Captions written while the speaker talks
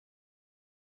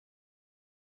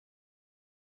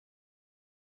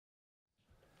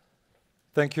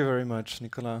Thank you very much,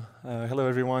 Nicola. Hello,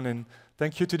 everyone, and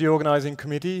thank you to the organizing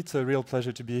committee. It's a real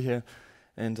pleasure to be here.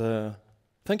 And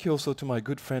thank you also to my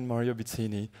good friend Mario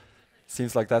Bizzini.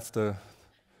 Seems like that's the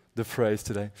phrase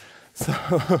today. So,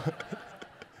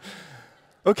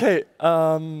 okay,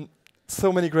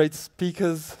 so many great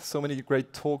speakers, so many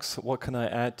great talks. What can I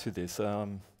add to this? I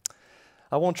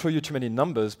won't show you too many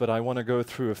numbers, but I want to go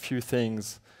through a few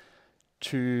things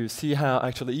to see how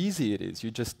actually easy it is.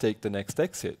 You just take the next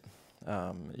exit.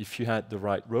 If you had the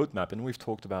right roadmap, and we've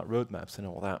talked about roadmaps and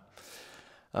all that.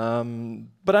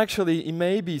 But actually, it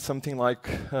may be something like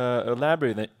a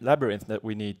labyrinth that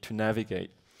we need to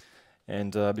navigate.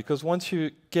 And because once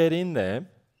you get in there,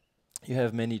 you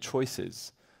have many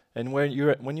choices. And when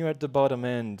you're at the bottom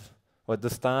end, or at the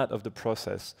start of the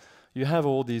process, you have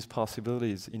all these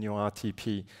possibilities in your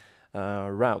RTP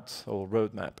route or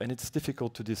roadmap, and it's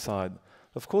difficult to decide.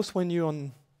 Of course, when you're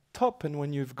on top and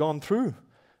when you've gone through,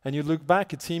 and you look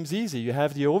back, it seems easy. You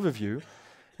have the overview,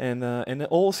 and it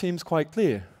all seems quite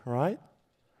clear, right?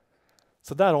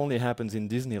 So that only happens in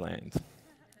Disneyland,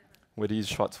 where these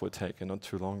shots were taken not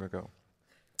too long ago.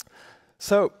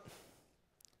 So,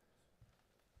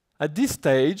 at this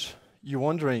stage, you're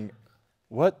wondering,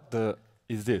 what the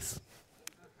is this?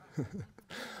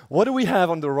 What do we have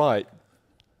on the right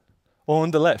or on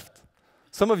the left?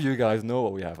 Some of you guys know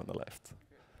what we have on the left.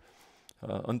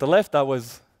 On the left, that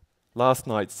was last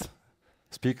night's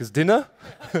speaker's dinner.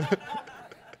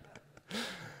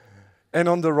 And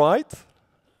on the right,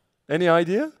 any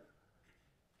idea?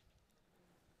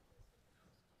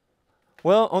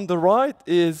 Well, on the right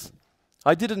is,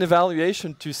 I did an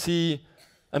evaluation to see,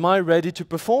 am I ready to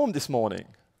perform this morning?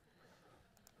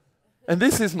 And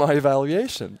this is my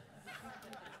evaluation.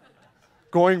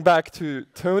 Going back to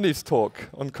Tony's talk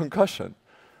on concussion.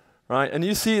 Right, and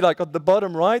you see, like at the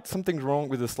bottom right, something's wrong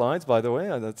with the slides, by the way.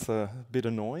 That's a bit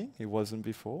annoying. It wasn't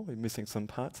before. We're missing some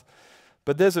parts.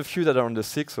 But there's a few that are on the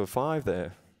 6 or 5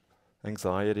 there.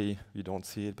 Anxiety, you don't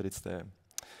see it, but it's there.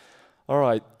 All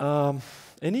right.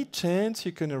 Any chance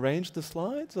you can arrange the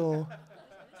slides? Or?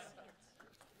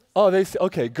 Oh,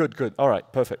 okay, good. All right,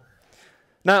 perfect.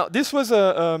 Now, this was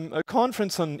a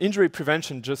conference on injury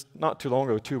prevention just not too long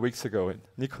ago, 2 weeks ago, and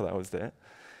Nicola was there.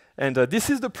 And this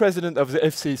is the president of the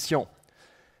FC Sion.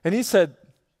 And he said,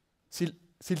 si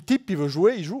le type il veut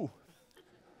jouer, il joue.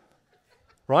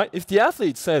 Right? If the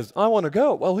athlete says, I want to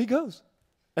go, well, he goes.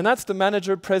 And that's the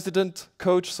manager, president,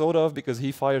 coach, sort of, because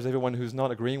he fires everyone who's not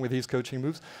agreeing with his coaching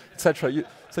moves, etc.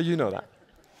 So you know that.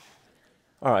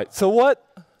 All right, so what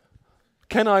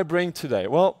can I bring today?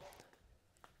 Well,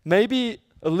 maybe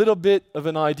a little bit of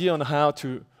an idea on how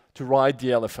to ride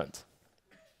the elephant.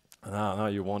 Now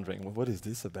you're wondering, well, what is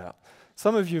this about?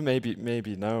 Some of you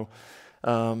maybe know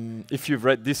if you've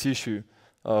read this issue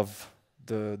of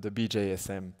the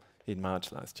BJSM in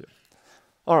March last year.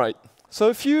 All right, so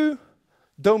a few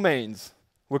domains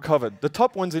were covered. The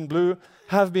top ones in blue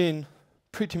have been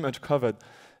pretty much covered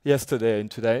yesterday and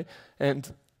today.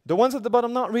 And the ones at the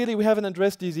bottom, not really. We haven't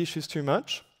addressed these issues too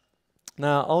much.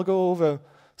 Now, I'll go over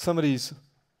some of these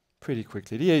pretty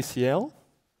quickly. The ACL.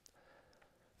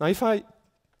 Now, if I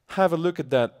have a look at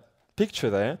that picture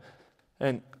there,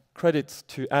 and credits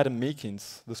to Adam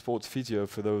Meekins, the Sportfisio,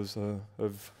 for those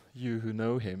of you who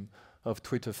know him, of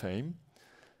Twitter fame.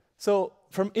 So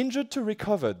from injured to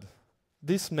recovered,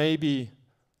 this may be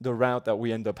the route that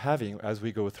we end up having as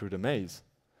we go through the maze.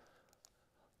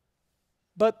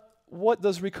 But what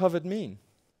does recovered mean?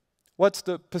 What's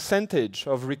the percentage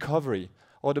of recovery,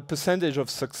 or the percentage of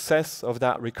success of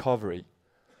that recovery?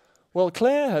 Well,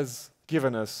 Claire has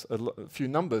given us a few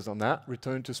numbers on that.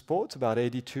 Return to sports, about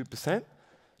 82%.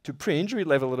 To pre-injury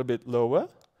level, a little bit lower.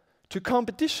 To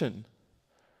competition,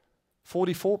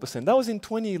 44%. That was in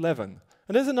 2011.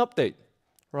 And there's an update,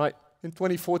 right? In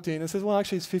 2014, it says, well,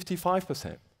 actually, it's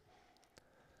 55%.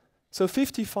 So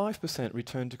 55%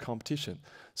 return to competition.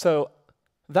 So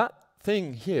that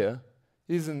thing here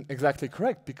isn't exactly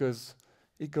correct, because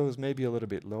it goes maybe a little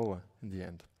bit lower in the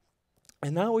end.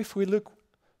 And now if we look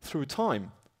through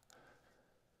time,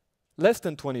 less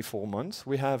than 24 months,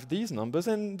 we have these numbers,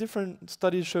 and different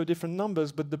studies show different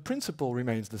numbers, but the principle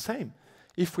remains the same.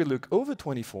 If we look over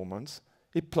 24 months,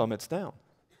 it plummets down.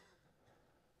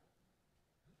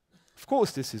 Of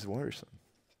course, this is worrisome.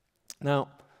 Now,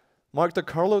 Mark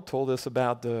DiCarlo told us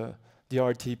about the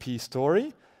RTP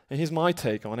story, and here's my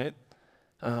take on it,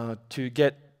 to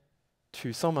get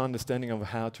to some understanding of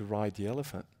how to ride the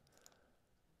elephant.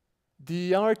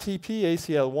 The RTP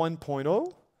ACL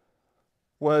 1.0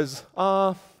 was,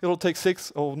 it'll take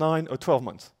 6 or 9 or 12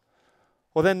 months.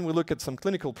 Well, then we look at some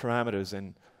clinical parameters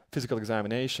and physical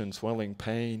examination, swelling,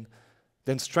 pain,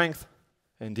 then strength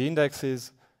and the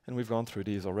indexes, and we've gone through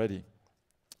these already.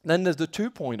 Then there's the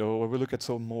 2.0, where we look at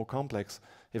some more complex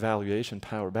evaluation,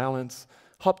 power balance,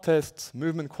 hop tests,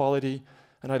 movement quality,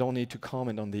 and I don't need to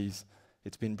comment on these.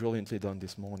 It's been brilliantly done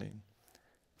this morning.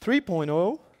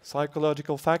 3.0,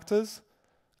 psychological factors,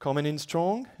 coming in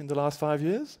strong in the last 5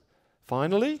 years,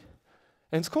 finally,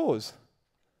 and scores.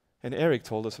 And Eric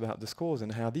told us about the scores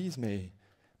and how these may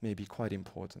be quite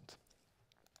important.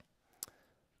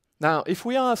 Now, if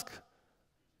we ask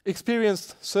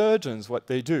experienced surgeons what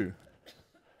they do,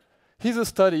 here's a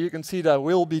study you can see that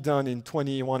will be done in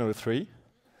 2103.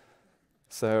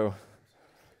 So,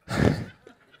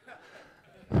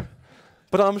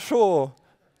 but I'm sure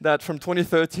that from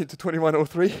 2013 to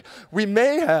 2103, we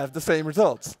may have the same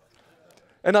results.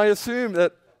 And I assume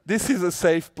that this is a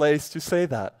safe place to say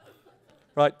that.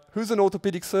 Right? Who's an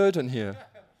orthopedic surgeon here?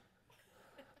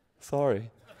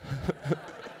 Sorry.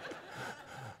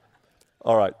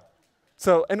 All right.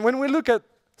 So, and when we look at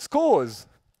scores,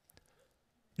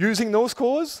 using those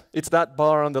scores, it's that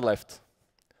bar on the left.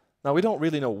 Now, we don't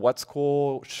really know what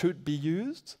score should be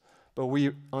used, but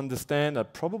we understand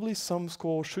that probably some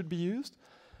score should be used.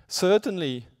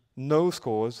 Certainly, no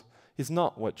scores is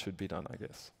not what should be done, I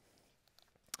guess.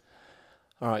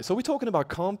 All right, so we're talking about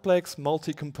complex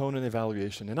multi-component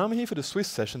evaluation. And I'm here for the Swiss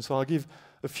session, so I'll give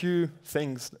a few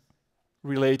things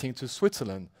relating to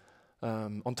Switzerland.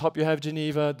 On top you have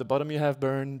Geneva, at the bottom you have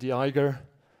Bern, the Eiger.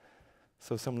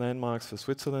 So some landmarks for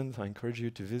Switzerland. I encourage you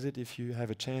to visit if you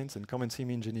have a chance and come and see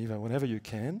me in Geneva whenever you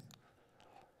can.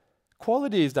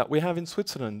 Qualities that we have in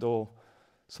Switzerland, or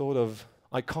sort of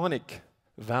iconic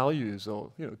values,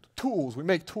 or tools. We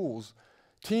make tools.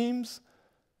 Teams.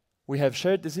 We have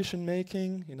shared decision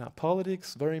making in our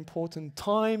politics, very important.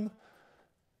 Time.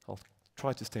 I'll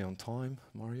try to stay on time,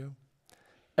 Mario.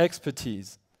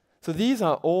 Expertise. So these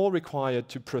are all required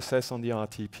to process on the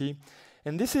RTP.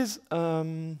 And this is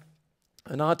an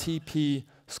RTP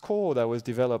score that was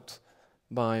developed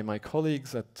by my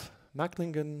colleagues at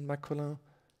Macklingen, Macolin,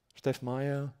 Steph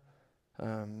Meyer,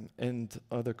 and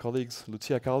other colleagues,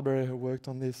 Lucia Calbere, who worked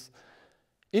on this,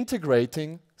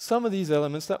 integrating some of these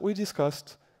elements that we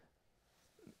discussed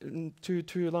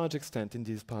to a large extent in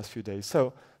these past few days.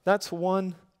 So that's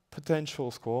one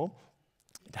potential score.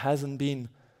 It hasn't been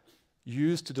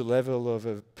used to the level of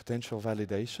a potential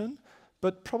validation,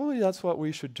 but probably that's what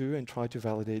we should do and try to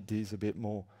validate these a bit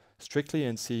more strictly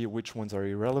and see which ones are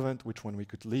irrelevant, which one we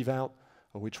could leave out,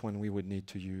 or which one we would need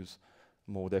to use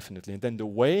more definitely. And then the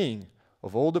weighing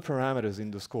of all the parameters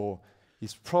in the score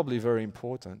is probably very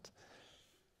important.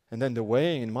 And then the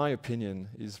weighing, in my opinion,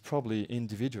 is probably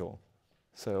individual.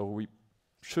 So we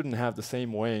shouldn't have the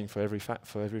same weighing for every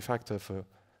factor for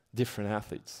different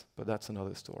athletes, but that's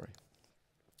another story.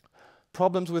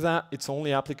 Problems with that, it's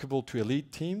only applicable to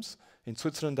elite teams. In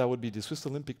Switzerland, that would be the Swiss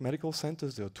Olympic Medical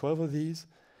Centers. There are 12 of these.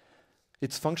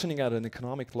 It's functioning at an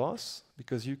economic loss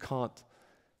because you can't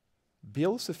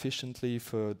bill sufficiently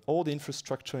for all the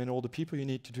infrastructure and all the people you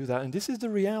need to do that. And this is the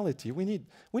reality. We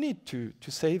need to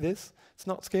say this. It's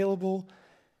not scalable.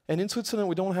 And in Switzerland,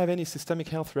 we don't have any systemic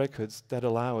health records that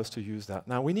allow us to use that.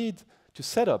 Now, we need to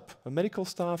set up a medical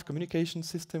staff communication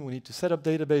system. We need to set up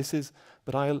databases.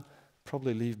 But I'll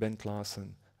probably leave Ben Klaas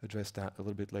and address that a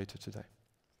little bit later today.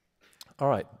 All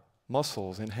right,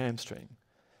 muscles and hamstring.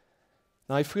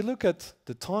 Now, if we look at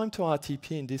the time to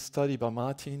RTP in this study by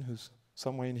Martin, who's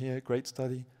somewhere in here, great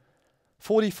study,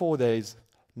 44 days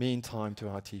mean time to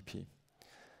RTP.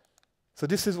 So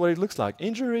this is what it looks like.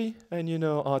 Injury, and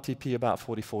RTP about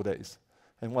 44 days.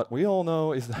 And what we all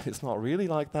know is that it's not really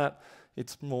like that.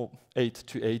 It's more 8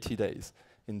 to 80 days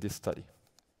in this study.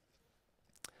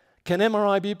 Can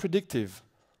MRI be predictive?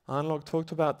 Arnlog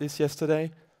talked about this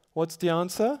yesterday. What's the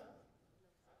answer?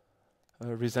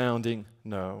 A resounding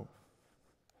no.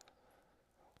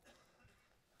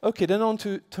 Okay, then on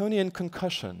to Tony and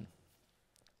concussion.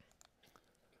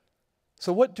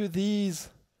 So what do these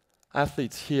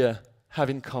athletes here have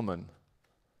in common?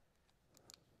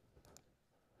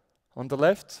 On the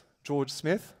left, George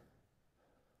Smith.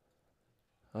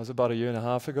 That was about a year and a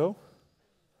half ago.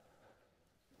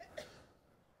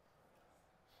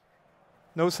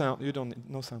 No sound, you don't need,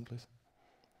 no sound, please.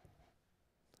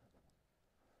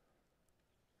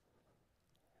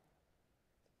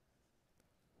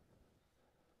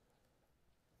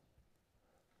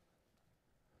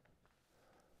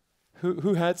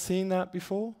 Who had seen that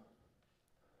before?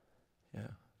 Yeah.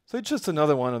 So it's just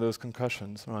another one of those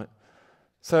concussions, right?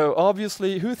 So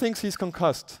obviously, who thinks he's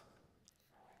concussed?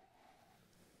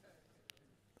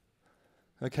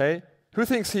 Okay. Who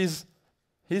thinks he's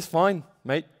fine,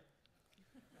 mate?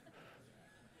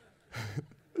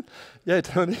 Yeah,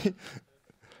 Tony.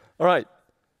 All right.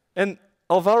 And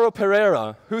Alvaro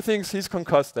Pereira, who thinks he's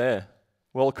concussed there?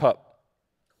 World Cup.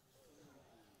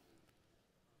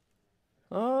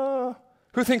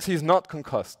 Who thinks he's not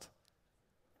concussed?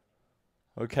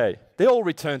 Okay, they all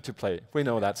returned to play. We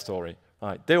know that story.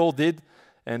 Right, they all did.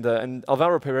 And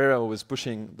Alvaro Pereira was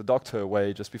pushing the doctor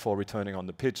away just before returning on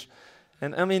the pitch.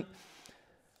 And I mean,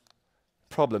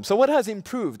 problem. So what has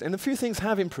improved? And a few things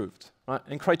have improved. Right?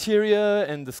 And criteria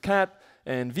and the SCAT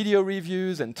and video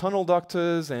reviews and tunnel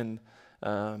doctors and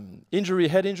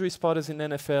head injury spotters in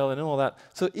NFL and all that.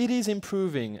 So it is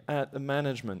improving at the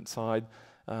management side.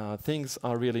 Things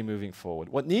are really moving forward.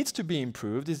 What needs to be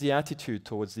improved is the attitude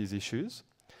towards these issues.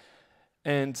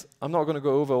 And I'm not going to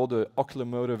go over all the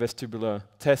oculomotor vestibular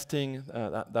testing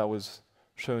that was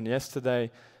shown yesterday.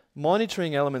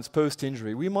 Monitoring elements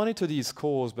post-injury. We monitor these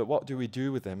scores, but what do we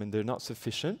do with them? And they're not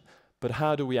sufficient. But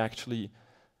how do we actually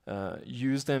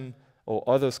use them, or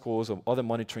other scores or other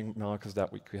monitoring markers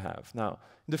that we could have? Now,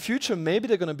 in the future, maybe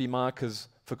they're going to be markers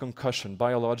for concussion,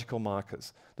 biological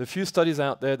markers. There are a few studies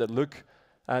out there that look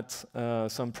at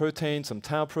some proteins, some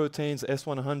tau proteins,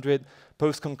 S100,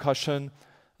 post-concussion.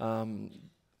 We're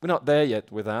not there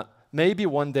yet with that. Maybe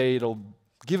one day it'll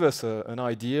give us an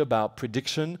idea about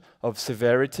prediction of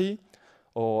severity,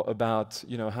 or about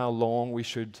how long we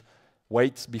should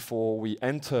wait before we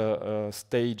enter a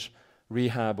stage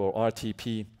rehab or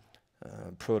RTP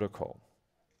protocol.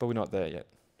 But we're not there yet.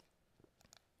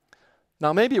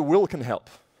 Now maybe Will can help.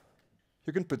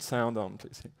 You can put sound on,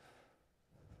 please.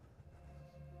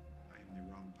 I am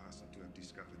the wrong person to have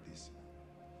discovered this.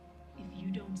 If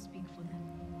you don't speak for them,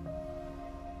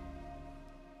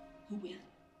 who will?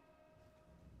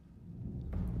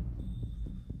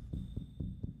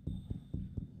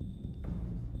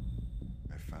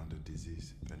 I found a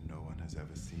disease that no one has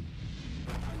ever seen.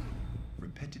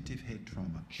 Repetitive head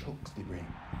trauma chokes the brain.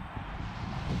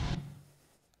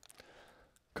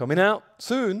 Coming out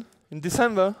soon, in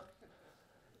December.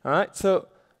 All right, so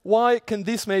why can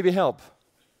this maybe help?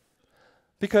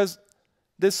 Because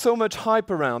there's so much hype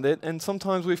around it, and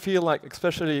sometimes we feel like,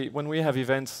 especially when we have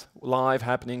events live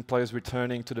happening, players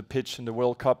returning to the pitch in the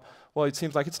World Cup, well, it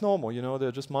seems like it's normal,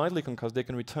 they're just mildly concussed, they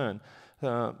can return.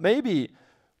 Maybe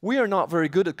we are not very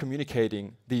good at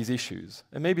communicating these issues,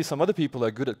 and maybe some other people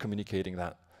are good at communicating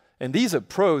that. And these are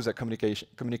pros at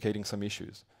communicating some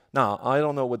issues. Now, I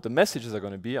don't know what the messages are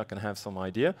going to be, I can have some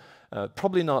idea.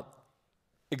 Probably not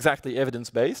exactly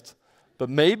evidence-based, but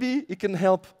maybe it can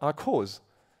help our cause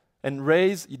and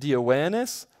raise the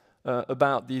awareness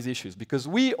about these issues. Because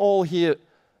we all here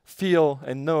feel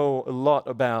and know a lot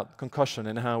about concussion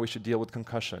and how we should deal with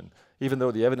concussion, even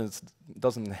though the evidence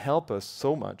doesn't help us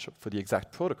so much for the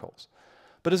exact protocols.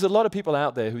 But there's a lot of people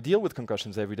out there who deal with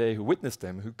concussions every day, who witness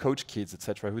them, who coach kids,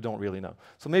 etc., who don't really know.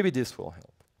 So maybe this will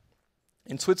help.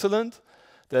 In Switzerland,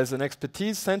 there's an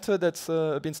expertise center that's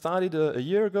been started a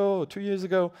year ago or 2 years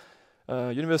ago,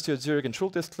 University of Zurich and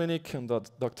Schultes Clinic, and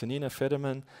Dr. Nina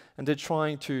Federman, and they're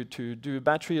trying to do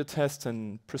battery tests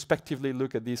and prospectively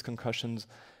look at these concussions,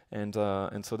 and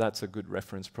so that's a good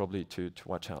reference probably to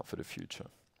watch out for the future.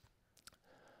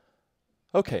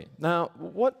 Okay, now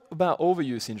what about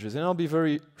overuse injuries? And I'll be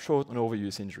very short on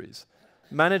overuse injuries.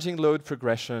 Managing load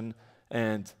progression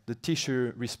and the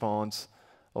tissue response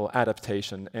or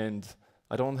adaptation. And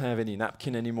I don't have any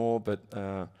napkin anymore, but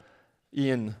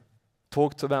Ian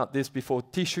talked about this before.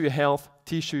 Tissue health,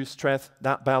 tissue stress,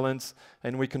 that balance,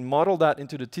 and we can model that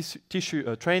into the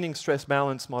tissue training stress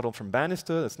balance model from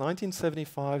Bannister. That's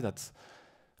 1975, that's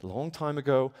a long time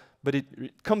ago, but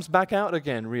it comes back out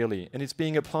again, really, and it's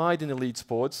being applied in elite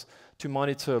sports to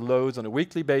monitor loads on a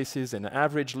weekly basis and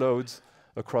average loads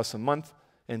across a month,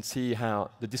 and see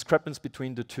how the discrepancy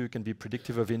between the two can be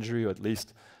predictive of injury, or at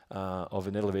least of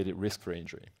an elevated risk for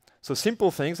injury. So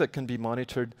simple things that can be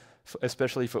monitored,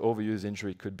 especially for overuse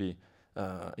injury, could be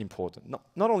important.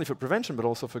 Not only for prevention, but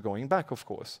also for going back, of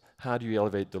course. How do you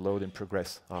elevate the load and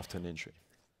progress after an injury?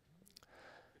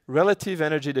 Relative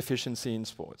energy deficiency in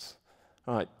sports.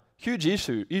 All right, huge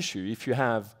issue if you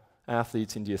have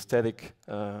athletes in the aesthetic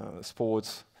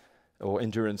sports or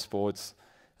endurance sports.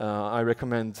 I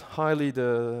recommend highly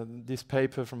this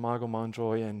paper from Margot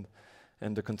Monjoy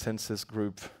and the consensus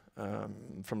group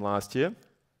from last year.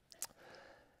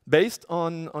 Based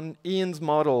on Ian's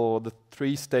model, the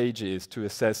 3 stages to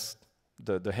assess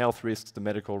the health risks, the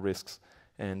medical risks,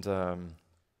 and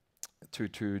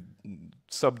to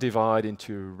subdivide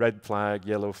into red flag,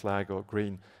 yellow flag, or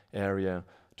green area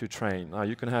to train. Now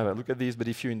you can have a look at these, but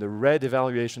if you're in the red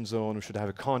evaluation zone, we should have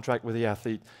a contract with the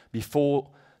athlete before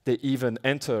they even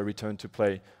enter a return to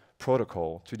play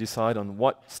protocol to decide on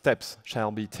what steps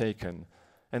shall be taken.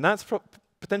 And that's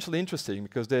potentially interesting,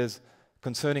 because there's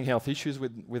concerning health issues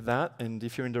with that. And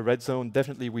if you're in the red zone,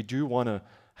 definitely we do want to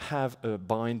have a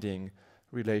binding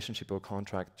relationship or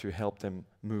contract to help them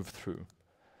move through.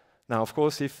 Now, of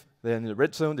course, if they're in the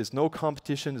red zone, there's no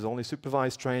competition, there's only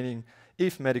supervised training,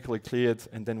 if medically cleared,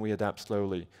 and then we adapt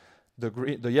slowly.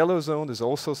 The yellow zone, there's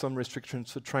also some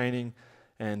restrictions for training,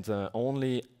 and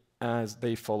only as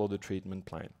they follow the treatment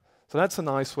plan. So that's a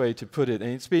nice way to put it,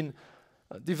 and it's been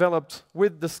developed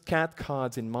with the SCAT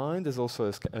cards in mind. There's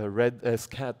also a red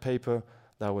SCAT paper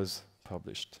that was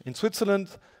published. In Switzerland,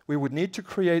 we would need to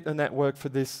create a network for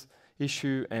this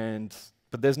issue,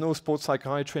 but there's no sports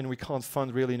psychiatry, and we can't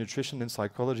fund really nutrition and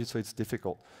psychology, so it's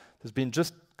difficult. There's been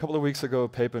just a couple of weeks ago a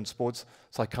paper in sports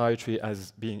psychiatry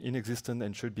as being inexistent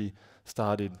and should be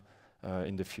started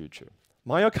in the future.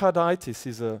 Myocarditis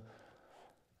is a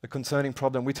concerning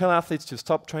problem. We tell athletes to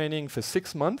stop training for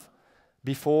 6 months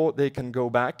before they can go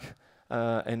back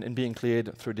and being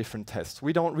cleared through different tests.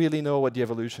 We don't really know what the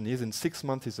evolution is, and 6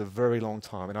 months is a very long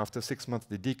time, and after 6 months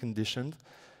they're deconditioned.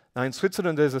 Now in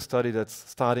Switzerland there's a study that's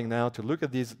starting now to look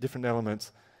at these different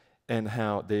elements and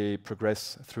how they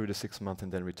progress through the 6 months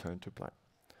and then return to play.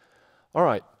 All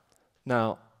right,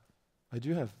 now I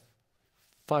do have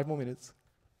 5 more minutes.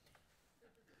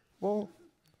 Well,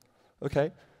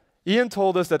 okay. Ian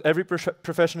told us that every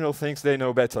professional thinks they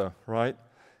know better, right?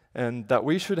 And that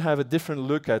we should have a different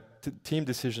look at team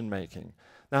decision making.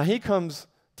 Now here comes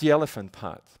the elephant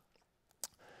part.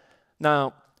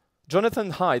 Now,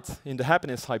 Jonathan Haidt in the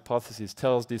happiness hypothesis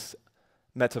tells this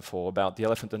metaphor about the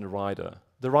elephant and the rider.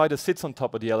 The rider sits on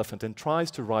top of the elephant and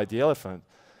tries to ride the elephant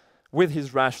with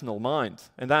his rational mind.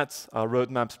 And that's our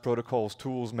roadmaps, protocols,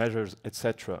 tools, measures,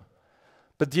 etc.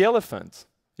 But the elephant,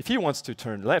 if he wants to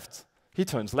turn left, he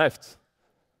turns left.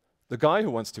 The guy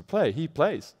who wants to play, he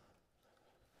plays.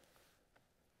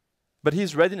 But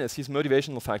his readiness, his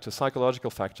motivational factors,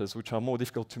 psychological factors, which are more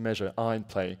difficult to measure, are in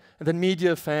play. And then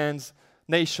media, fans,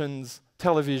 nations,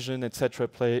 television, etc.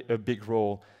 play a big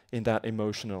role in that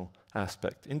emotional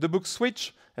aspect. In the book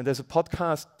Switch, and there's a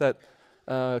podcast that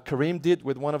Kareem did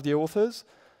with one of the authors,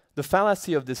 the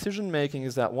fallacy of decision-making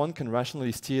is that one can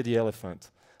rationally steer the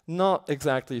elephant. Not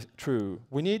exactly true.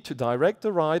 We need to direct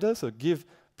the rider, so give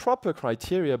proper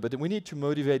criteria, but we need to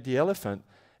motivate the elephant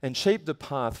and shape the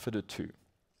path for the two.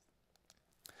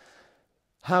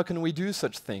 How can we do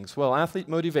such things? Well, athlete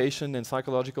motivation and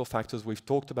psychological factors, we've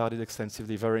talked about it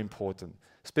extensively, very important.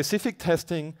 Specific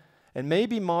testing and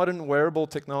maybe modern wearable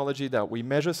technology that we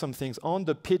measure some things on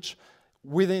the pitch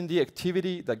within the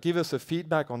activity that give us a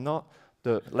feedback on not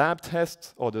the lab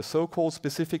tests or the so-called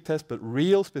specific tests, but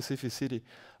real specificity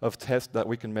of tests that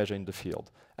we can measure in the field.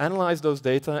 Analyze those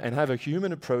data and have a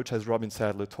human approach, as Robin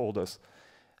Sadler told us.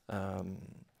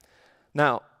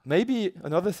 Now, maybe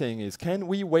another thing is, can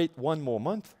we wait 1 more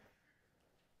month?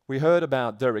 We heard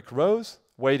about Derrick Rose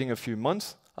waiting a few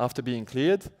months after being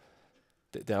cleared.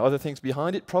 There are other things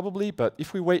behind it probably, but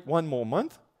if we wait 1 more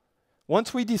month,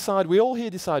 once we decide, we all here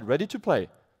decide ready to play,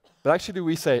 but actually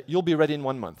we say, you'll be ready in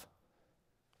 1 month.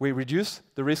 We reduce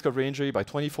the risk of re-injury by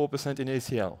 24% in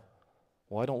ACL.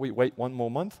 Why don't we wait 1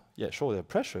 more month? Yeah, sure, there are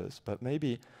pressures, but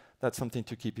maybe that's something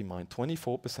to keep in mind,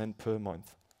 24% per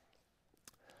month.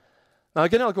 Now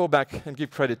again, I'll go back and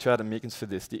give credit to Adam Meekins for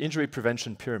this, the injury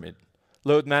prevention pyramid.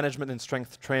 Load management and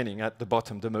strength training at the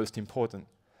bottom, the most important.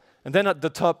 And then at the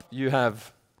top, you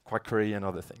have quackery and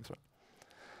other things. Right?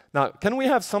 Now, can we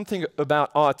have something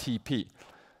about RTP?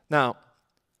 Now,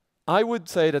 I would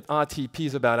say that RTP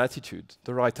is about attitude,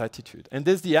 the right attitude. And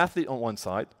there's the athlete on one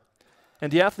side,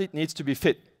 and the athlete needs to be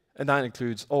fit. And that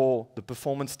includes all the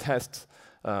performance tests,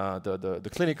 the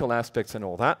clinical aspects and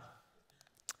all that.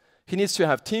 He needs to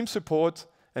have team support,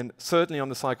 and certainly on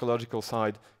the psychological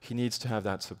side, he needs to have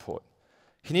that support.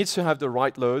 He needs to have the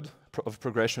right load of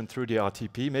progression through the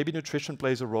RTP. Maybe nutrition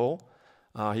plays a role.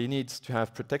 He needs to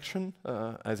have protection,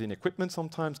 as in equipment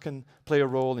sometimes can play a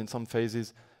role in some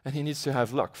phases. And he needs to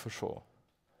have luck, for sure.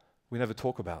 We never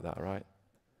talk about that, right?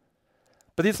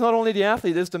 But it's not only the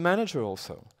athlete, there's the manager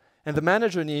also. And the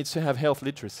manager needs to have health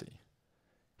literacy.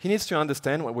 He needs to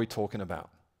understand what we're talking about.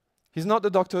 He's not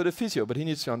the doctor or the physio, but he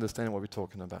needs to understand what we're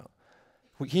talking about.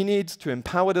 He needs to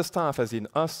empower the staff, as in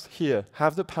us here,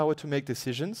 have the power to make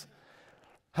decisions,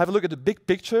 have a look at the big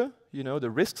picture, you know, the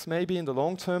risks maybe in the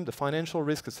long term, the financial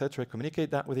risk, etc.,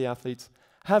 communicate that with the athletes,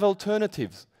 have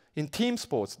alternatives. In team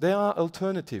sports, there are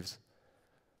alternatives.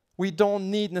 We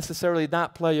don't need necessarily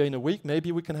that player in a week,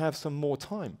 maybe we can have some more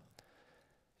time.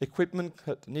 Equipment,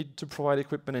 need to provide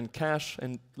equipment and cash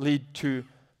and lead to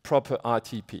proper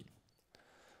RTP.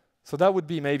 So that would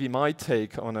be maybe my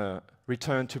take on a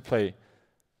return to play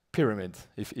pyramid,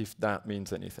 if that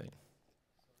means anything.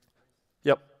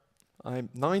 Yep, I'm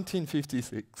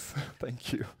 1956.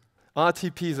 Thank you.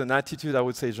 RTP is an attitude, I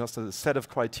would say, just a set of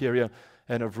criteria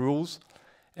and of rules.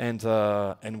 And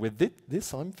with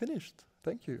this, I'm finished.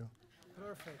 Thank you.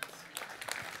 Perfect.